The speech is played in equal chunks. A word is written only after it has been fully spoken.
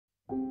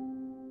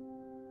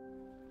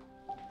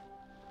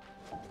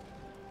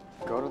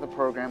Go to the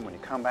program. When you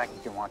come back,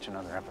 you can watch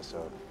another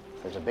episode.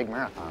 There's a big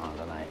marathon on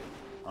tonight.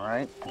 All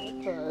right?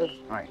 Okay.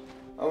 All right.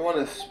 I want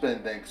to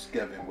spend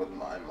Thanksgiving with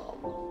my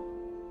mama.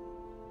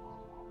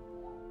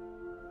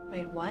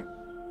 Wait, what?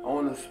 I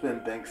want to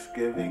spend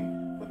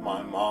Thanksgiving with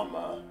my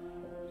mama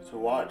to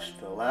watch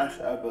the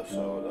last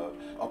episode of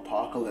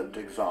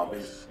Apocalyptic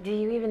Zombies. Do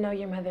you even know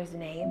your mother's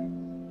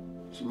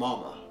name? It's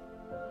Mama.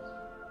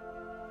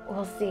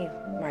 We'll see,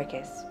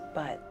 Marcus,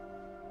 but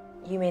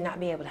you may not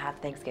be able to have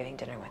Thanksgiving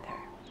dinner with her.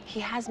 He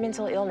has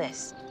mental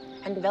illness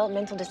and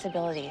developmental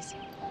disabilities.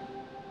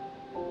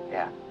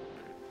 Yeah.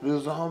 Do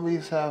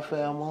zombies have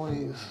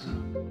families?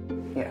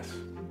 Yes.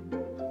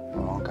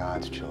 We're all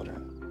God's children.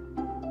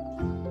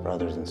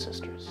 Brothers and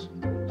sisters.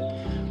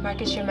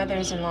 Marcus, your mother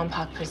is in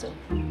Lompoc prison.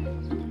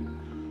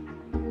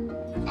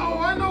 Oh,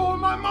 I know where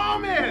my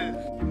mom is!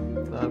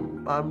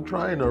 I'm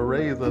trying to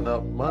raise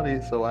enough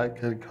money so I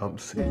can come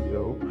see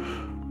you.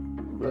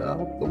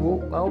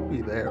 I'll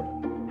be there.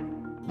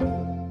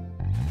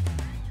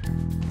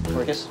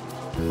 Marcus,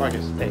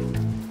 hey.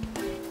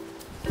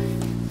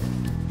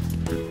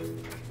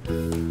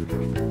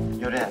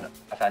 Yo, Dad,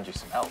 I found you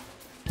some help.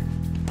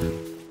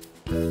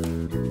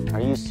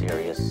 Are you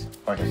serious,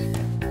 Marcus?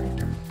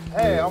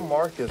 Hey, I'm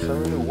Marcus.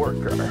 I'm a new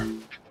worker.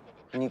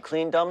 Can you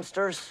clean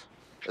dumpsters?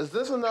 Is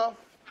this enough?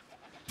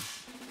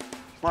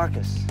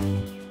 Marcus,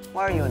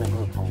 why are you in a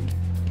group home?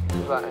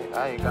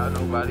 I ain't got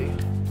nobody.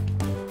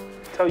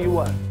 Tell you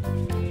what,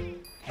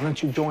 why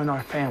don't you join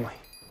our family?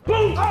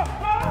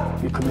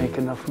 You can make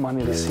enough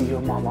money to see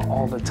your mama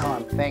all the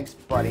time. Thanks,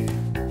 buddy.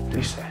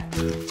 You say,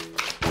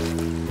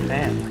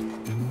 family.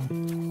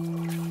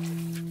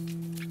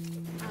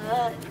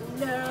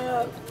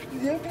 No.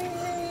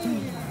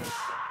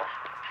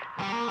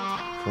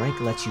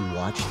 Frank lets you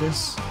watch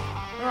this?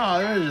 No,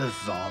 they're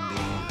just zombies.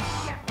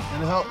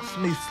 And it helps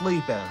me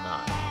sleep at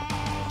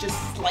night.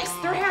 Just slice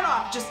their head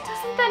off. Just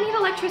Doesn't that need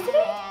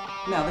electricity?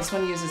 no, this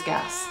one uses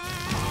gas.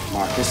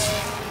 Marcus,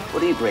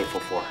 what are you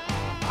grateful for?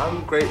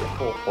 I'm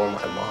grateful for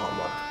my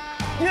mama.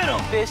 You know,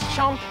 fist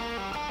chump.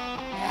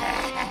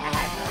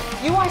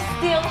 You are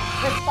still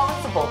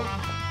responsible.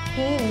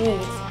 He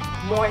needs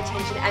more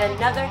attention and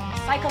another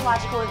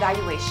psychological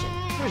evaluation.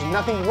 There's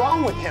nothing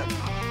wrong with him.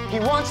 He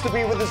wants to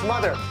be with his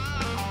mother.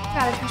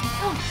 Gotta charge my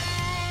phone.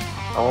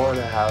 I want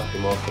to have the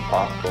most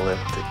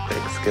apocalyptic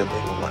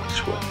Thanksgiving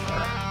lunch with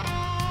her.